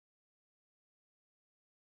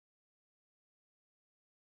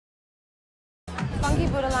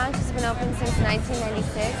Budha Lounge has been open since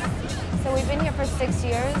 1996, so we've been here for 6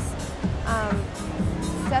 years.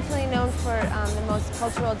 Definitely known for the most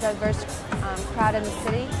cultural diverse crowd in the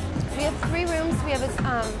city. We have 3 rooms. We have the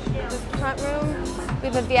front room, we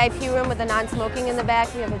have a VIP room with a non-smoking in the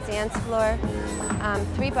back, we have a dance floor,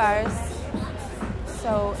 3 bars.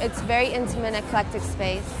 So it's very intimate, eclectic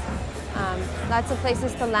space. Lots of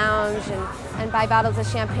places to lounge and buy bottles of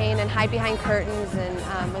champagne and hide behind curtains, and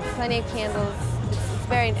with plenty of candles.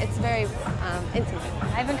 It's very intimate.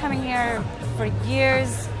 I've been coming here for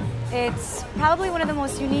years. It's probably one of the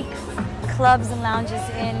most unique clubs and lounges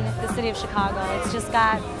in the city of Chicago. It's just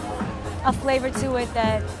got a flavor to it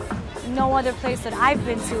that no other place that I've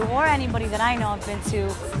been to, or anybody that I know I've been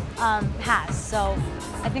to, has. So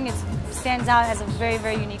I think it stands out as a very,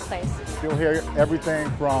 very unique place. You'll hear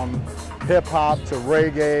everything from hip-hop to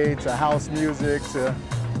reggae to house music to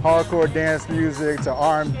hardcore dance music to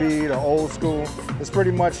R&B to old school. It's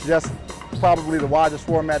pretty much just probably the widest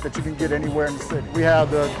format that you can get anywhere in the city. We have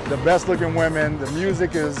the best looking women. The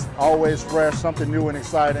music is always fresh, something new and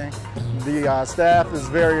exciting. The staff is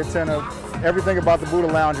very attentive. Everything about the Budha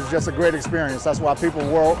Lounge is just a great experience. That's why people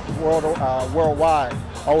worldwide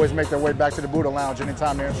always make their way back to the Budha Lounge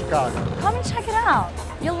anytime they're in Chicago. Come and check it out.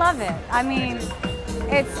 You'll love it. I mean,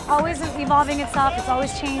 it's always evolving itself. It's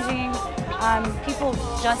always changing. People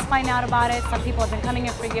just find out about it. Some people have been coming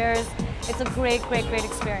here for years. It's a great, great, great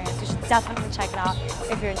experience. You should definitely check it out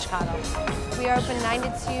if you're in Chicago. We are open 9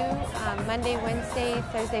 to 2, Monday, Wednesday,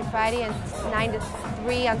 Thursday, Friday, and 9 to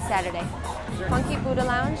 3 on Saturday. Funky Budha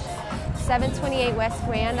Lounge, 728 West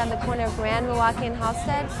Grand on the corner of Grand, Milwaukee, and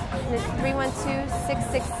Halsted. And it's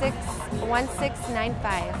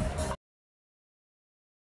 312-666-1695.